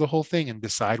read through the whole thing and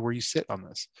decide where you sit on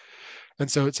this. And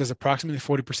so it says approximately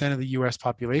 40% of the US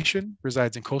population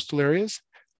resides in coastal areas,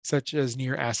 such as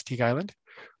near Astig Island,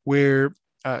 where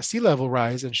sea level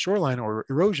rise and shoreline or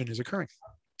erosion is occurring.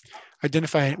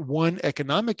 Identify one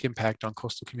economic impact on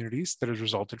coastal communities that has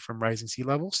resulted from rising sea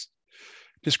levels.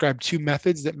 Describe two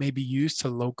methods that may be used to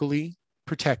locally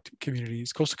protect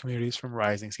communities, coastal communities from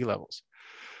rising sea levels.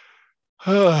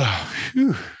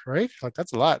 Right? Like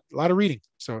that's a lot of reading.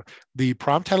 So the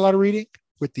prompt had a lot of reading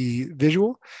with the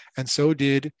visual, and so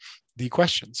did the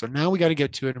question. So now we got to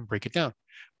get to it and break it down.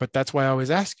 But that's why I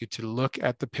always ask you to look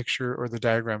at the picture or the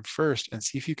diagram first and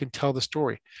see if you can tell the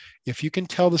story. If you can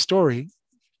tell the story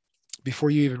before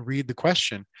you even read the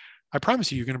question, I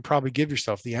promise you, you're going to probably give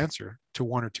yourself the answer to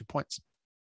 1 or 2 points.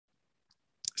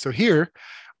 So here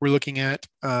we're looking at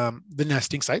the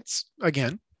nesting sites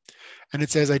again, and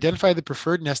it says identify the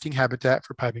preferred nesting habitat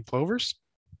for piping plovers,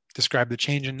 describe the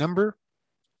change in number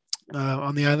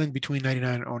on the island between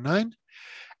 99 and 09,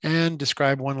 and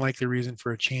describe one likely reason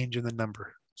for a change in the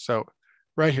number. So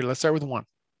right here, let's start with 1.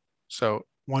 So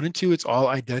 1 and 2, it's all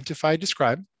identify,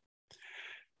 describe.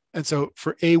 And so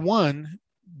for A1,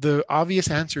 the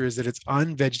obvious answer is that it's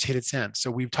unvegetated sand.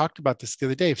 So we've talked about this the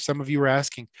other day. If some of you were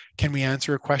asking, can we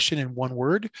answer a question in 1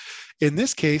 word? In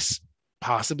this case,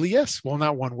 possibly yes. Well,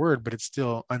 not 1 word, but it's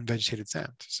still unvegetated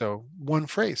sand. So 1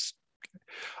 phrase.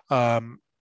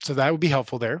 So that would be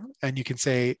helpful there. And you can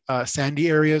say sandy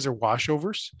areas or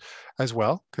washovers as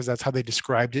well, because that's how they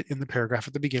described it in the paragraph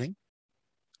at the beginning.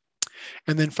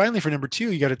 And then finally, for number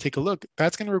 2, you got to take a look.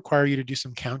 That's going to require you to do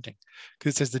some counting,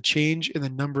 because it says the change in the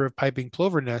number of piping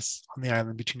plover nests on the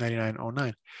island between 99 and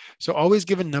 09. So always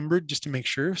give a number just to make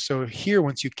sure. So here,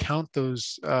 once you count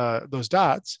those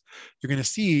dots, you're going to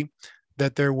see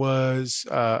that there was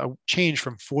a change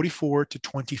from 44 to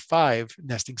 25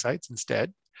 nesting sites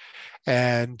instead.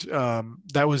 And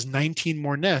that was 19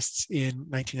 more nests in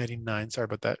 1999. Sorry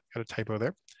about that, got a typo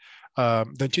there,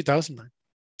 than 2009.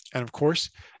 And of course,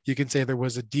 you can say there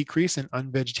was a decrease in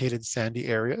unvegetated sandy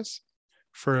areas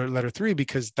for letter 3,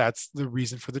 because that's the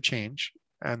reason for the change,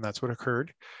 and that's what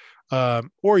occurred.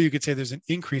 Or you could say there's an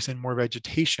increase in more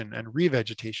vegetation and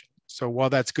revegetation. So while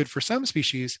that's good for some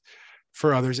species,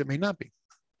 for others it may not be.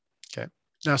 Okay.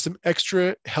 Now, some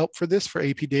extra help for this for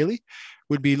AP Daily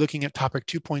would be looking at topic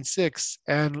 2.6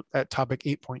 and at topic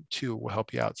 8.2 will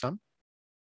help you out some.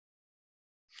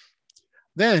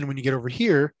 Then when you get over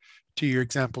here to your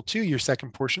example 2, your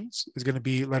second portions is going to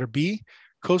be letter B.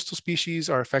 Coastal species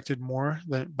are affected more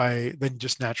than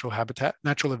just natural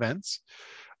events.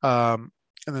 And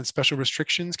then special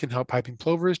restrictions can help piping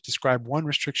plovers. Describe one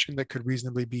restriction that could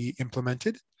reasonably be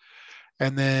implemented.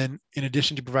 And then in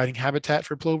addition to providing habitat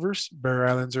for plovers, barrier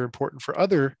islands are important for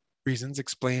other reasons.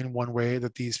 Explain one way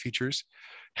that these features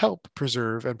help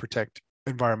preserve and protect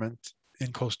environment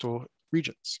in coastal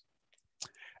regions.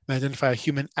 And identify a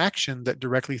human action that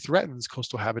directly threatens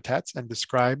coastal habitats and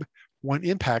describe one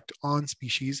impact on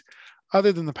species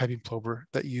other than the piping plover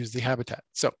that use the habitat.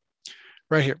 So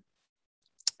right here,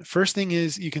 first thing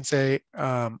is you can say,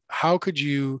 how could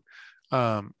you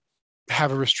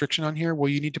have a restriction on here? Well,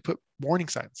 you need to put warning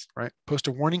signs, right? Post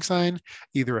a warning sign,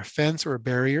 either a fence or a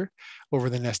barrier over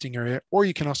the nesting area, or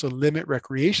you can also limit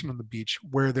recreation on the beach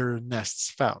where there are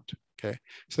nests found. Okay,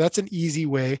 so that's an easy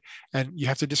way, and you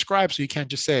have to describe, so you can't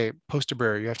just say post a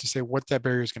barrier. You have to say what that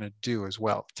barrier is going to do as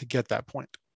well to get that point.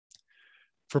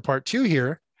 For part 2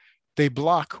 here, they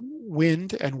block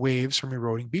wind and waves from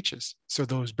eroding beaches. So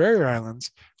those barrier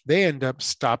islands, they end up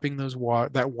stopping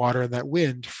that water and that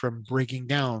wind from breaking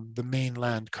down the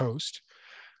mainland coast.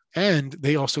 And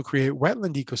they also create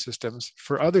wetland ecosystems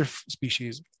for other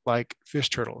species like fish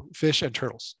and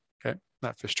turtles. Okay,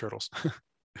 not fish turtles.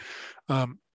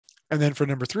 And then for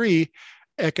number 3,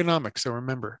 economics. So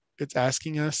remember, it's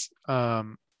asking us, for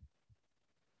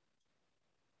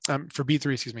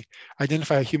B3, excuse me,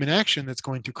 identify a human action that's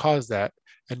going to cause that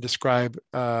and describe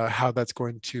how that's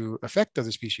going to affect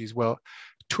other species. Well,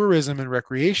 tourism and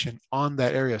recreation on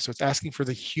that area. So it's asking for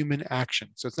the human action.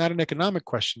 So it's not an economic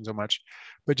question so much,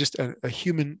 but just a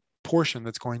human portion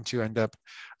that's going to end up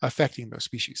affecting those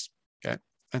species. Okay.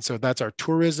 And so that's our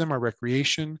tourism, our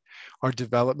recreation, our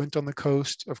development on the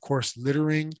coast, of course,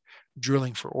 littering,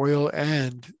 drilling for oil,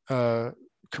 and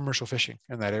commercial fishing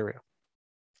in that area.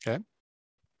 Okay.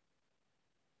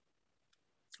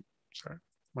 Sorry,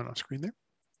 went off screen there.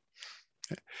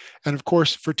 Okay. And of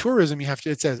course, for tourism, you have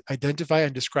to, it says identify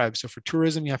and describe. So for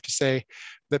tourism, you have to say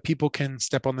that people can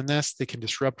step on the nest, they can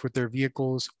disrupt with their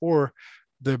vehicles, or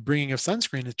the bringing of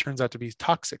sunscreen, it turns out to be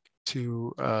toxic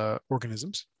to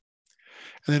organisms.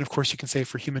 And then of course you can say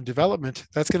for human development,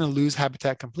 that's going to lose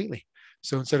habitat completely.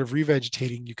 So instead of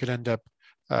revegetating, you could end up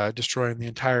destroying the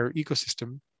entire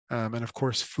ecosystem. And of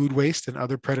course, food waste and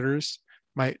other predators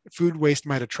food waste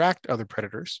might attract other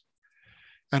predators.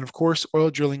 And of course, oil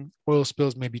drilling, oil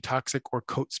spills may be toxic or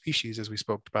coat species, as we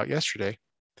spoke about yesterday.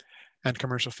 And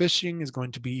commercial fishing is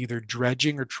going to be either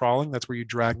dredging or trawling. That's where you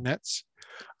drag nets.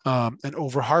 And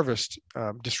over-harvest,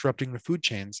 disrupting the food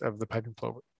chains of the piping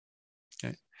plover.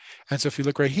 Okay. And so if you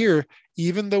look right here,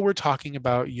 even though we're talking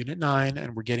about Unit 9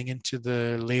 and we're getting into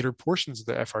the later portions of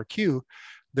the FRQ,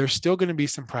 there's still going to be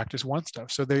some practice 1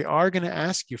 stuff. So they are going to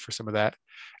ask you for some of that,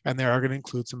 and they are going to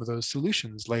include some of those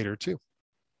solutions later too.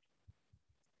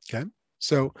 Okay,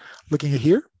 so looking at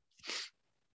here,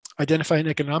 identify an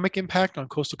economic impact on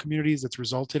coastal communities that's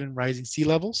resulted in rising sea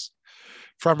levels,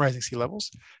 from rising sea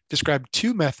levels. Describe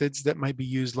 2 methods that might be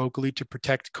used locally to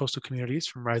protect coastal communities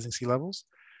from rising sea levels.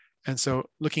 And so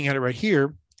looking at it right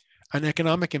here, an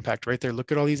economic impact right there,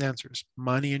 look at all these answers.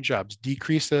 Money and jobs,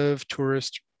 decrease of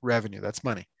tourist revenue, that's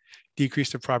money.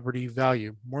 Decrease of property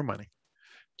value, more money.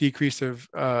 Decrease of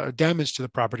damage to the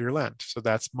property or land, so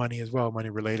that's money as well,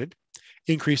 money related.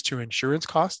 Increase to insurance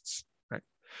costs, right?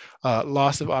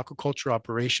 Loss of aquaculture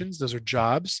operations, those are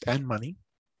jobs and money.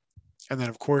 And then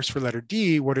of course for letter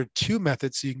D, what are 2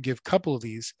 methods, so you can give a couple of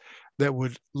these that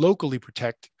would locally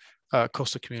protect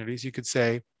coastal communities. You could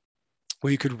say,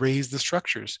 well, you could raise the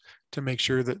structures to make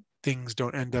sure that things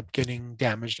don't end up getting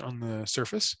damaged on the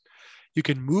surface. You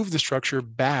can move the structure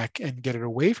back and get it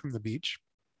away from the beach.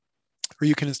 Or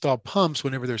you can install pumps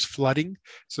whenever there's flooding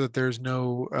so that there's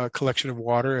no collection of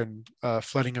water and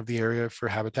flooding of the area for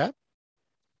habitat.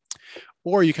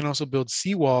 Or you can also build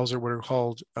seawalls, or what are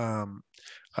called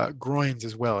groins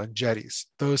as well, and jetties.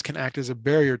 Those can act as a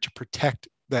barrier to protect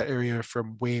that area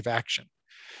from wave action.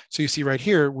 So you see right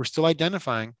here, we're still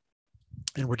identifying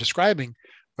and we're describing,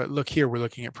 but look here, we're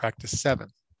looking at practice 7,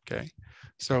 okay?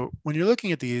 So when you're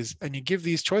looking at these and you give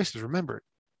these choices, remember,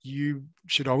 you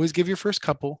should always give your first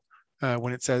couple.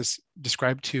 When it says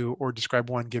describe 2 or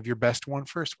describe 1, give your best one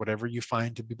first, whatever you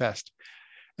find to be best.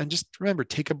 And just remember,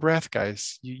 take a breath,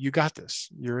 guys. You got this.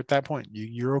 You're at that point.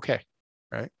 You're okay,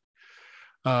 right?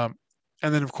 And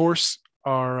then, of course,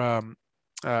 our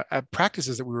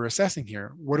practices that we were assessing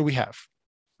here, what do we have,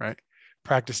 right?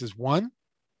 Practices 1,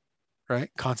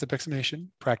 right? Concept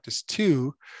explanation. Practice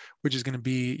 2, which is going to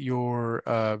be your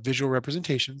visual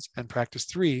representations. And practice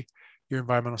 3, your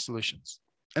environmental solutions.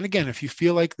 And again, if you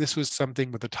feel like this was something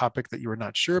with a topic that you were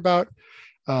not sure about,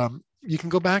 you can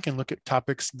go back and look at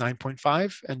topics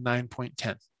 9.5 and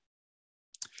 9.10.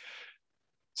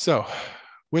 So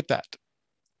with that,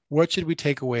 what should we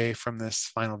take away from this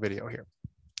final video here?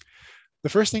 The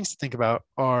first things to think about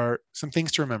are some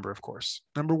things to remember, of course.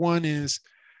 Number 1 is,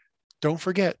 don't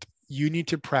forget, you need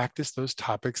to practice those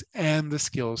topics and the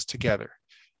skills together.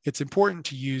 It's important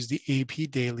to use the AP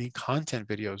Daily content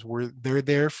videos where they're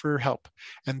there for help.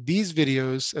 And these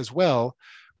videos as well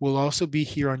will also be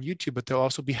here on YouTube, but they'll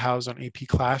also be housed on AP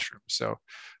Classroom. So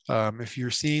if you're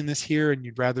seeing this here and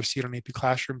you'd rather see it on AP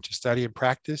Classroom to study and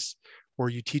practice, or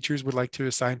you teachers would like to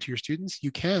assign to your students, you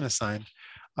can assign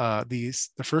these.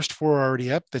 The first 4 are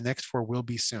already up. The next 4 will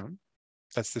be soon.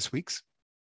 That's this week's.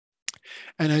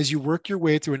 And as you work your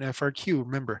way through an FRQ,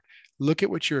 remember, look at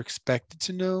what you're expected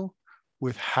to know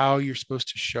with how you're supposed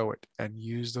to show it, and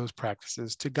use those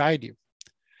practices to guide you.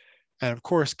 And of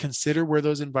course, consider where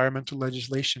those environmental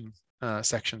legislation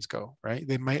sections go, right?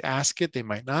 They might ask it, they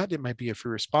might not. It might be a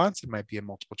free response, it might be a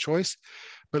multiple choice,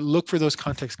 but look for those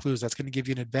context clues. That's going to give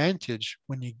you an advantage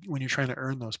when you're trying to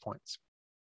earn those points.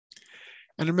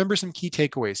 And remember some key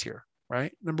takeaways here,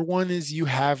 right? Number 1 is you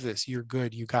have this, you're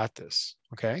good, you got this,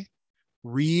 okay?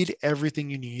 Read everything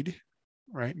you need,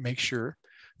 right? Make sure.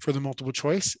 For the multiple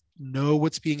choice, know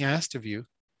what's being asked of you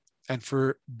And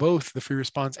for both the free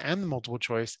response and the multiple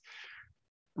choice,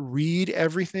 read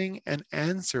everything and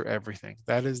answer everything.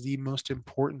 That is the most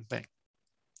important thing.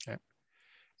 Okay.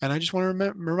 And I just want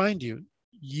to remind you,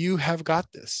 you have got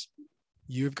this.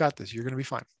 You've got this. You're going to be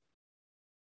fine.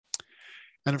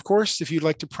 And of course, if you'd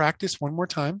like to practice one more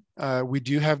time, we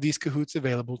do have these Kahoots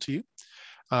available to you.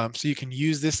 So you can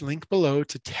use this link below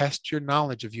to test your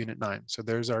knowledge of Unit 9. So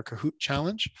there's our Kahoot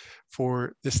challenge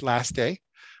for this last day.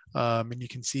 And you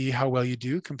can see how well you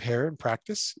do, compare and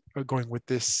practice going with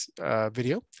this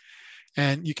video.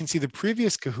 And you can see the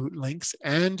previous Kahoot links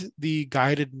and the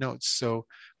guided notes. So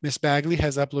Miss Bagley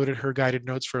has uploaded her guided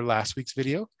notes for last week's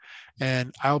video,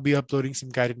 and I'll be uploading some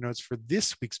guided notes for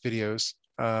this week's videos,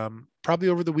 probably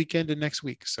over the weekend and next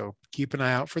week. So keep an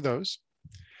eye out for those.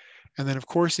 And then of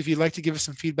course, if you'd like to give us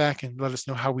some feedback and let us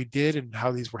know how we did and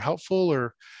how these were helpful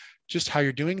or just how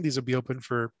you're doing, these will be open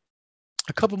for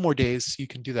a couple more days. So you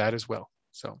can do that as well.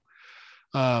 So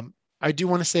I do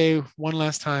want to say one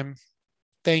last time,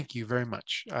 thank you very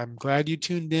much. I'm glad you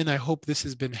tuned in. I hope this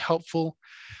has been helpful,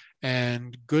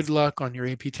 and good luck on your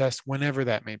AP test whenever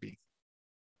that may be.